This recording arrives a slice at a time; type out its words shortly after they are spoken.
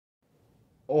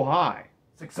Oh, hi.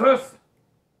 Success!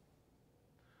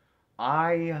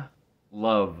 I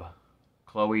love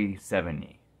Chloe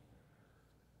Sevigny.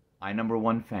 I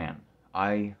 #1 fan.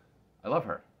 I love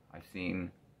her. I've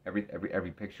seen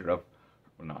every picture of,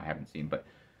 well, no, I haven't seen, but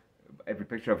every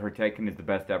picture of her taken is the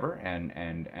best ever,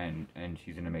 and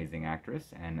she's an amazing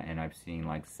actress, and I've seen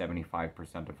like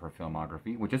 75% of her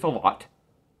filmography, which is a lot,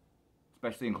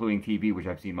 especially including TV, which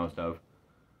I've seen most of.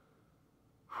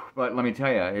 But let me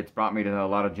tell you, it's brought me to a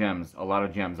lot of gems, a lot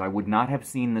of gems. I would not have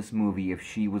seen this movie if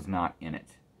she was not in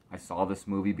it. I saw this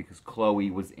movie because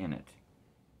Chloe was in it.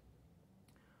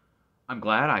 I'm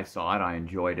glad I saw it. I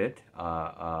enjoyed it.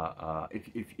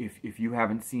 If you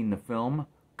haven't seen the film,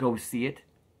 go see it.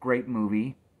 Great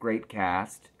movie, great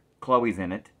cast. Chloe's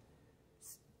in it.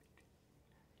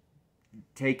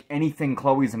 Take anything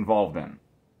Chloe's involved in.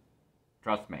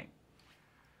 Trust me.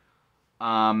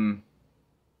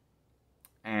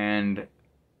 And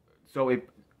so if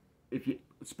you,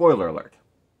 spoiler alert,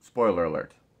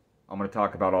 I'm going to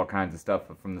talk about all kinds of stuff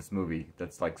from this movie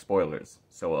that's like spoilers.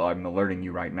 So I'm alerting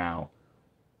you right now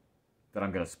that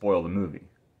I'm going to spoil the movie.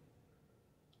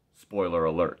 Spoiler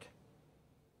alert.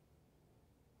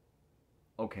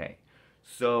 Okay,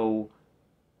 so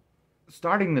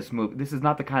starting this movie, this is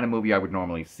not the kind of movie I would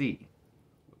normally see.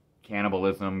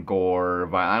 Cannibalism,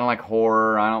 gore, I don't like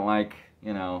horror, I don't like,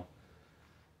 you know,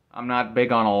 I'm not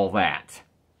big on all that.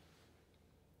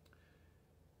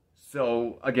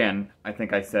 So, again, I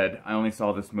think I said I only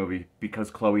saw this movie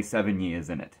because Chloe Sevigny is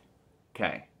in it.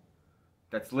 Okay.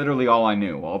 That's literally all I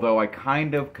knew. Although I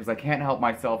kind of, because I can't help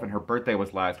myself, and her birthday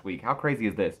was last week. How crazy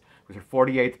is this? It was her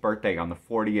 48th birthday on the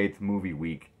 48th movie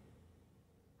week.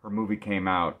 Her movie came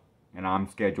out, and I'm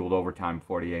scheduled overtime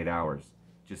 48 hours.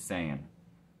 Just saying.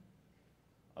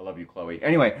 I love you, Chloe.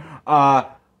 Anyway,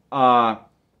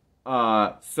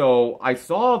 so I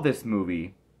saw this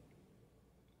movie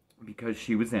because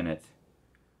she was in it,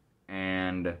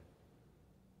 and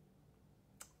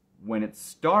when it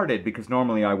started, because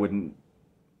normally I'm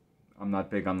not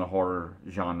big on the horror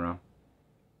genre.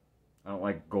 I don't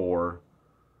like gore.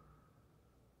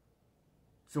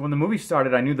 So when the movie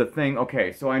started, I knew the thing,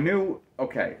 so I knew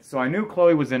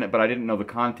Chloe was in it, but I didn't know the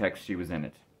context she was in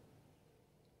it.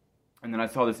 And then I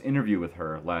saw this interview with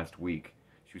her last week.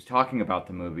 She was talking about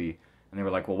the movie, and they were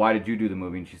like, well, why did you do the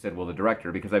movie? And she said, well, the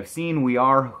director, because I've seen We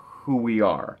Are Who We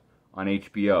Are on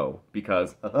HBO,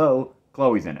 because, oh,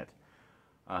 Chloe's in it.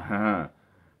 And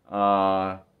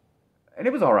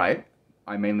it was alright.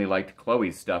 I mainly liked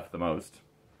Chloe's stuff the most.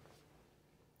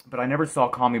 But I never saw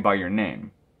Call Me By Your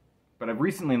Name. But I've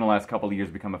recently, in the last couple of years,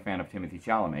 become a fan of Timothée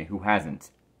Chalamet, who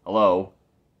hasn't. Hello?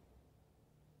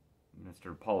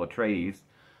 Mr. Paul Atreides.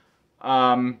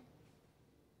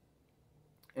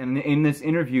 And in this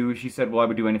interview, she said, well, I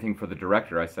would do anything for the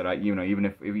director. I said, even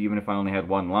if I only had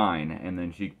one line. And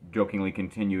then she jokingly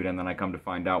continued, and then I come to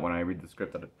find out when I read the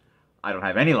script that I don't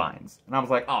have any lines. And I was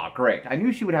like, oh, great. I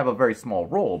knew she would have a very small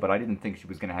role, but I didn't think she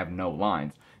was going to have no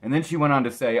lines. And then she went on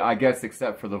to say, I guess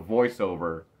except for the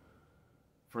voiceover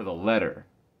for the letter.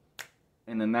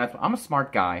 And then I'm a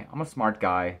smart guy.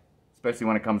 Especially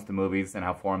when it comes to movies and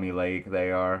how formulaic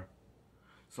they are.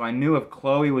 So I knew if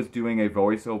Chloe was doing a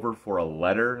voiceover for a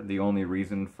letter, the only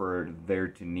reason for there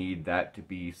to need that to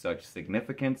be such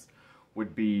significance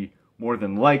would be more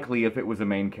than likely if it was a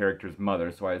main character's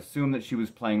mother. So I assumed that she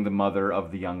was playing the mother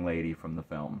of the young lady from the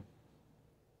film.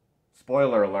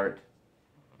 Spoiler alert.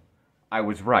 I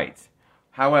was right.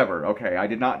 However, I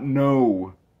did not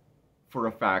know for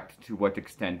a fact to what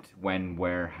extent, when,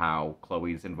 where, how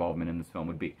Chloe's involvement in this film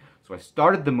would be. So I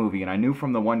started the movie, and I knew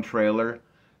from the one trailer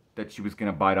that she was going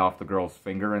to bite off the girl's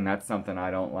finger, and that's something I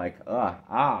don't like.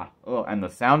 And the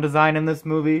sound design in this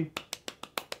movie,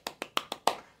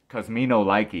 'cause me no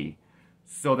likey.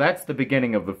 So that's the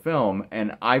beginning of the film,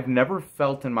 and I've never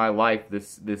felt in my life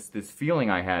this feeling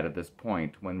I had at this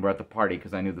point when we're at the party,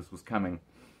 because I knew this was coming.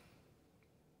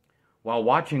 While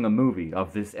watching a movie,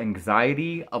 of this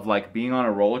anxiety of like being on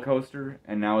a roller coaster,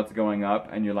 and now it's going up,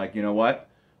 and you're like, you know what?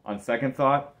 On second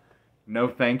thought, no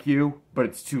thank you, but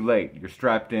it's too late. You're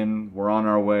strapped in, we're on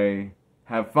our way,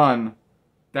 have fun.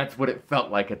 That's what it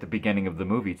felt like at the beginning of the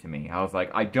movie to me. I was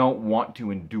like, I don't want to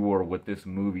endure what this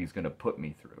movie's going to put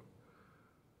me through.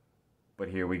 But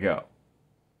here we go.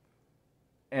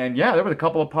 And yeah, there were a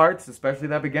couple of parts, especially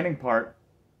that beginning part.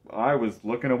 I was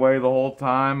looking away the whole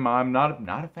time. I'm not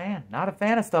a fan. Not a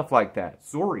fan of stuff like that.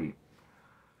 Sorry.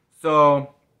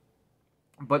 So,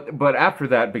 but after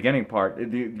that beginning part,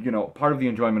 part of the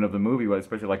enjoyment of the movie was,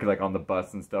 especially like on the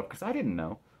bus and stuff, because I didn't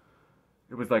know.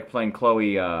 It was like playing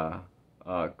Chloe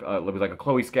it was like a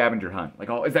Chloe scavenger hunt. Like,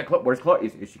 oh, is that Chloe? Where's Chloe?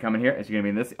 Is she coming here? Is she gonna be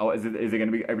in this? Oh, is it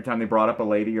gonna be every time they brought up a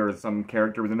lady or some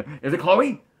character was in? Is it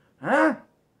Chloe? Huh?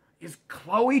 Is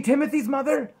Chloe Timothy's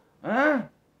mother? Huh?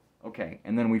 Okay,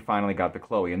 and then we finally got the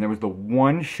Chloe, and there was the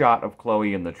one shot of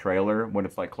Chloe in the trailer when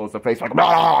it's like close up face, like,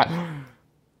 blah!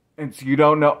 And so you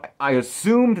don't know. I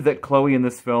assumed that Chloe in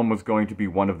this film was going to be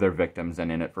one of their victims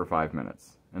and in it for 5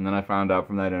 minutes. And then I found out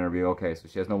from that interview, okay, so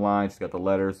she has no lines, she's got the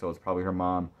letters, so it's probably her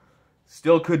mom.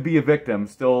 Still could be a victim,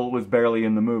 still was barely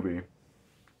in the movie.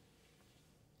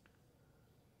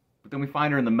 But then we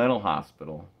find her in the mental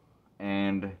hospital,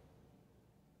 and...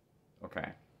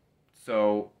 okay.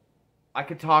 So, I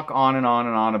could talk on and on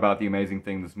and on about the amazing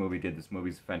thing this movie did. This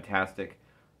movie's fantastic.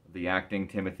 The acting,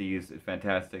 Timothy, is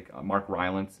fantastic. Mark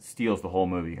Rylance steals the whole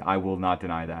movie. I will not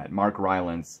deny that. Mark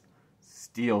Rylance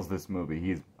steals this movie.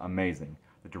 He's amazing.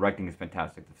 The directing is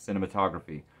fantastic. The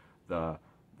cinematography, the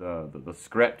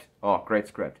script. Oh, great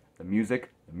script. The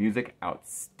music,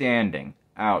 outstanding,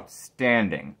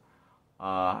 outstanding.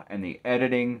 And the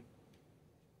editing,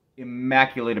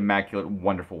 immaculate,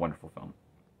 wonderful, wonderful film.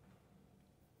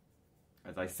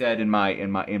 As I said in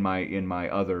my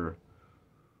other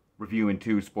review in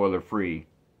 2, spoiler free.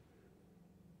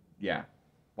 Yeah,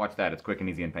 watch that. It's quick and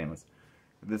easy and painless.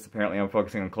 This apparently I'm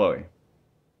focusing on Chloe.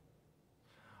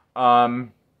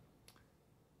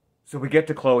 So we get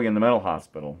to Chloe in the mental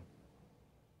hospital,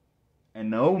 and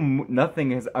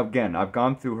nothing has. Again, I've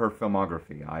gone through her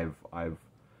filmography.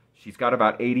 She's got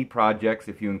about 80 projects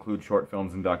if you include short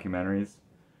films and documentaries.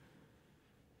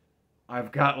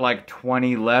 I've got like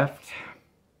 20 left.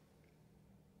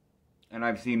 And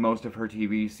I've seen most of her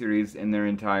TV series in their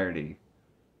entirety,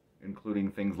 including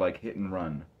things like Hit and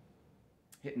Run.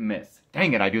 Hit and Miss.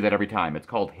 Dang it, I do that every time. It's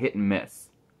called Hit and Miss.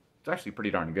 It's actually pretty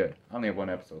darn good. I only have 1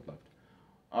 episode left.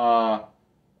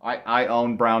 I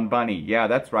own Brown Bunny. Yeah,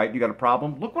 that's right. You got a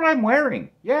problem? Look what I'm wearing.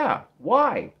 Yeah,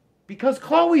 why? Because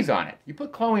Chloe's on it. You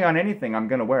put Chloe on anything, I'm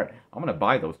going to wear it. I'm going to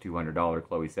buy those $200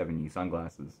 Chloe Sevigny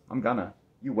sunglasses. I'm gonna.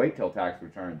 You wait till tax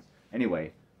returns.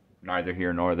 Anyway, neither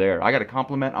here nor there. I got a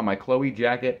compliment on my Chloe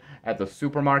jacket at the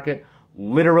supermarket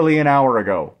literally an hour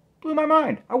ago. Blew my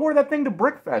mind. I wore that thing to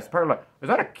Brickfest. Part of like, is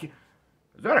that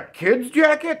a kid's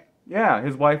jacket? Yeah,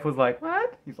 his wife was like,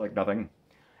 what? He's like, nothing.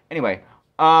 Anyway,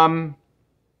 so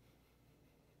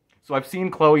I've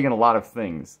seen Chloe in a lot of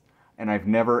things, and I've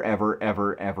never,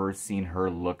 ever seen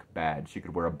her look bad. She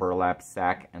could wear a burlap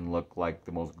sack and look like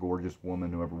the most gorgeous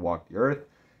woman who ever walked the earth.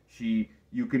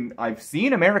 I've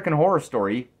seen American Horror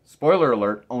Story. Spoiler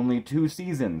alert, only 2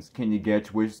 seasons. Can you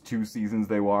guess which 2 seasons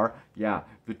they were? Yeah,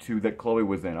 the 2 that Chloe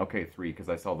was in. Okay, 3, because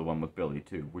I saw the one with Billy,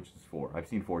 too, which is 4. I've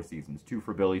seen 4 seasons. 2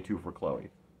 for Billy, 2 for Chloe.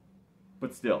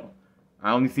 But still,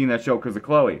 I only seen that show because of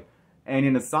Chloe. And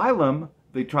in Asylum,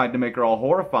 they tried to make her all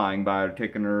horrifying by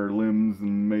taking her limbs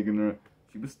and making her...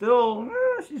 She had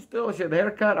the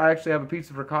haircut. I actually have a piece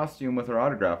of her costume with her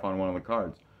autograph on one of the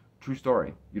cards. True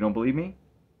story. You don't believe me?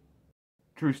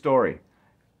 True story.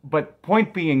 But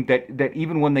point being that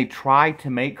even when they try to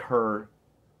make her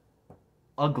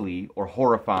ugly or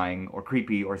horrifying or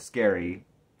creepy or scary,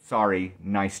 sorry,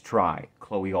 nice try.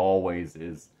 Chloe always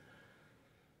is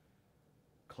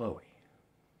Chloe.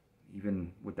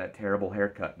 Even with that terrible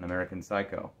haircut in American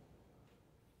Psycho.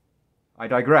 I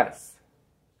digress.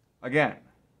 Again,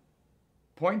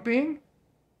 point being,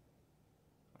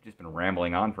 I've just been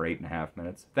rambling on for 8.5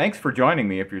 minutes. Thanks for joining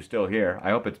me if you're still here.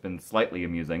 I hope it's been slightly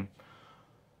amusing.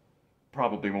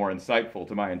 Probably more insightful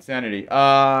to my insanity.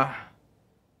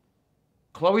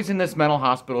 Chloe's in this mental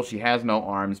hospital. She has no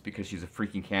arms because she's a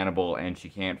freaking cannibal and she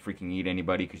can't freaking eat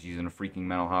anybody because she's in a freaking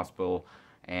mental hospital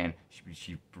and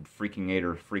she freaking ate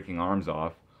her freaking arms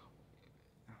off.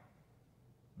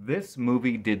 This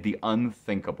movie did the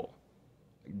unthinkable.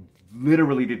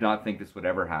 Literally did not think this would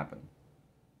ever happen.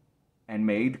 And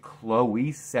made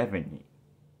Chloe Sevigny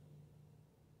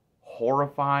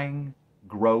horrifying,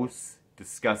 gross,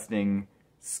 disgusting,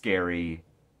 scary.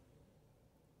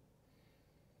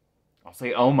 I'll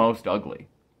say almost ugly.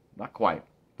 Not quite.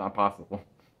 Not possible.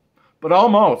 But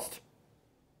almost.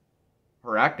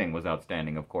 Her acting was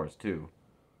outstanding, of course, too.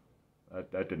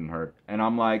 That didn't hurt. And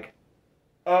I'm like,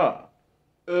 here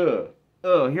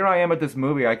I am at this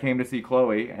movie. I came to see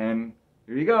Chloe, and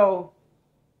here you go.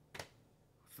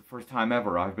 It's the first time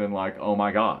ever I've been like, oh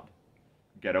my god,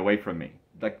 get away from me.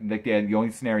 Like the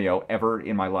only scenario ever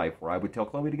in my life where I would tell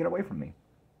Chloe to get away from me.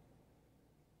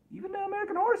 Even the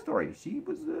American Horror Story, she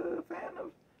was a fan of,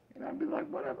 and I'd be like,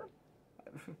 whatever.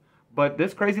 But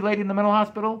this crazy lady in the mental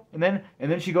hospital, and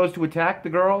then she goes to attack the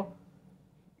girl,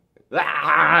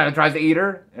 and tries to eat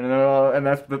her, and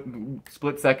that's the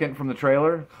split second from the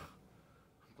trailer.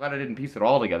 glad I didn't piece it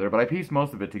all together, but I pieced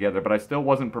most of it together, but I still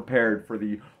wasn't prepared for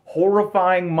the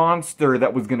horrifying monster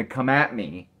that was going to come at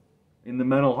me in the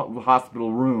mental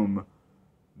hospital room.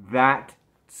 That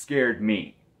scared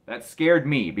me. That scared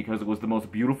me because it was the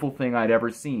most beautiful thing I'd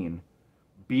ever seen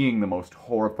being the most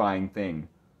horrifying thing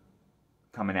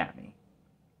coming at me.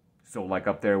 So like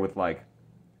up there with like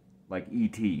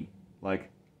E.T., like,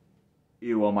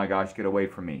 ew, oh my gosh, get away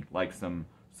from me. Like some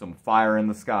fire in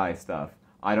the sky stuff.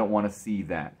 I don't want to see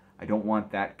that. I don't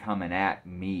want that coming at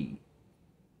me.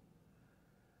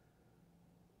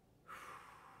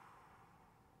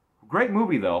 Great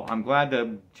movie, though. I'm glad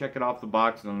to check it off the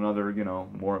box and another, you know,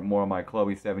 more of my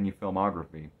Chloe Sevigny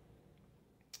filmography.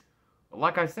 But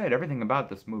like I said, everything about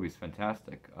this movie is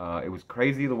fantastic. It was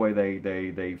crazy the way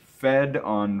they fed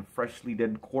on freshly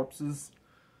dead corpses.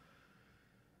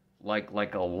 Like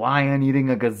a lion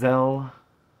eating a gazelle.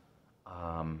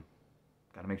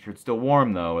 Gotta make sure it's still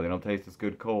warm, though. They don't taste as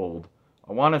good cold.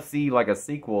 I want to see, like, a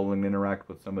sequel and interact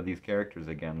with some of these characters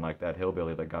again, like that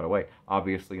hillbilly that got away.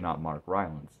 Obviously not Mark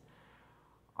Rylance.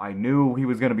 I knew he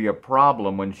was going to be a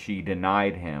problem when she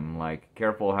denied him. Like,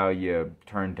 careful how you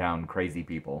turn down crazy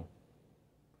people.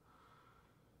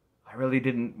 I really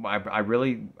didn't,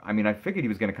 I mean, I figured he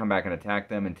was going to come back and attack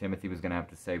them and Timothy was going to have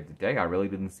to save the day. I really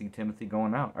didn't see Timothy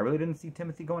going out.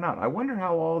 I wonder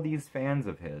how all these fans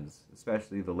of his,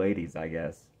 especially the ladies, I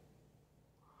guess,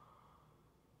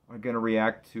 are going to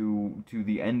react to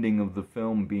the ending of the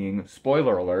film being,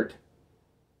 spoiler alert,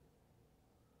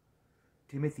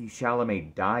 Timothy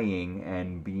Chalamet dying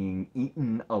and being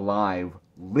eaten alive,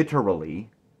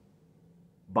 literally,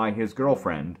 by his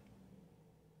girlfriend,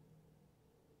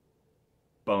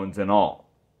 bones and all.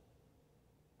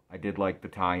 I did like the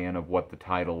tie-in of what the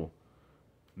title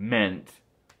meant,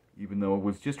 even though it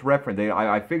was just reference.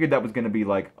 I figured that was going to be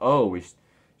like, oh, is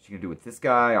she going to do it with this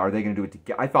guy? Are they going to do it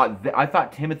together? I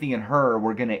thought Timothy and her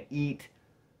were going to eat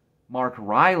Mark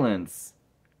Rylance,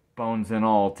 bones and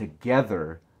all,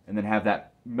 together, and then have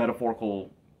that metaphysical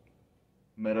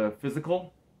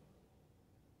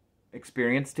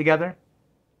experience together.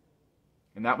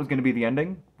 And that was going to be the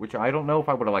ending, which I don't know if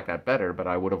I would have liked that better, but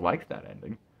I would have liked that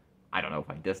ending. I don't know if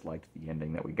I disliked the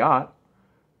ending that we got.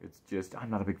 It's just, I'm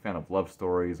not a big fan of love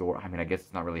stories, or, I mean, I guess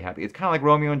it's not really happy. It's kind of like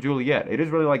Romeo and Juliet. It is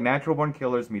really like Natural Born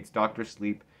Killers meets Dr.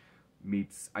 Sleep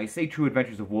meets, I say True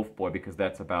Adventures of Wolf Boy because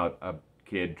that's about a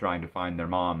kid trying to find their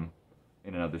mom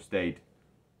in another state.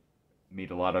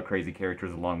 Meet a lot of crazy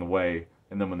characters along the way,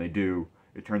 and then when they do,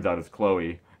 it turns out it's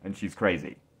Chloe, and she's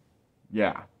crazy.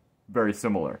 Yeah, very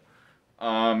similar.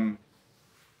 But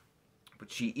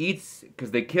she eats,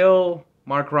 because they kill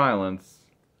Mark Rylance,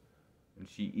 and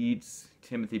she eats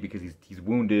Timothy because he's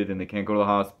wounded and they can't go to the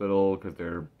hospital because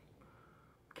they're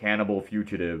cannibal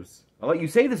fugitives. I'll let you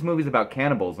say this movie's about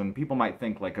cannibals, and people might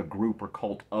think like a group or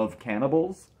cult of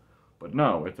cannibals, but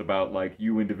no, it's about like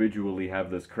you individually have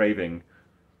this craving,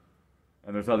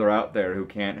 and there's other out there who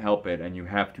can't help it, and you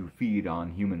have to feed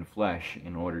on human flesh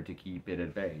in order to keep it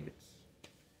at bay.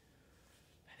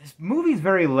 This movie's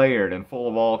very layered and full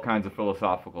of all kinds of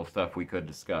philosophical stuff we could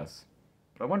discuss.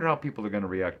 But I wonder how people are going to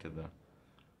react to the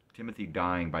Timothy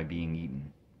dying by being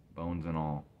eaten, bones and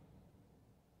all.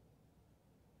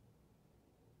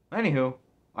 Anywho,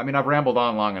 I mean, I've rambled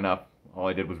on long enough. All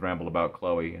I did was ramble about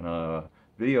Chloe in a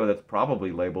video that's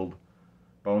probably labeled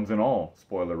Bones and All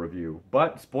spoiler review.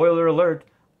 But, spoiler alert,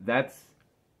 that's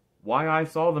why I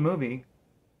saw the movie,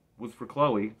 was for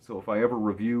Chloe. So if I ever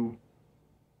review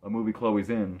a movie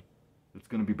Chloe's in, it's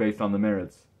going to be based on the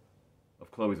merits of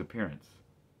Chloe's appearance.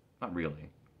 Not really.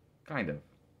 Kind of.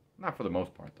 Not for the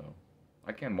most part, though.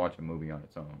 I can watch a movie on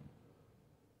its own.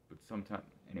 But sometimes,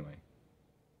 anyway.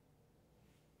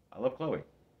 I love Chloe.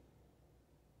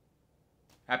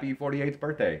 Happy 48th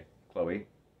birthday, Chloe.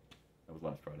 That was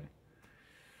last Friday.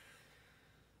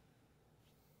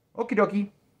 Okie dokie.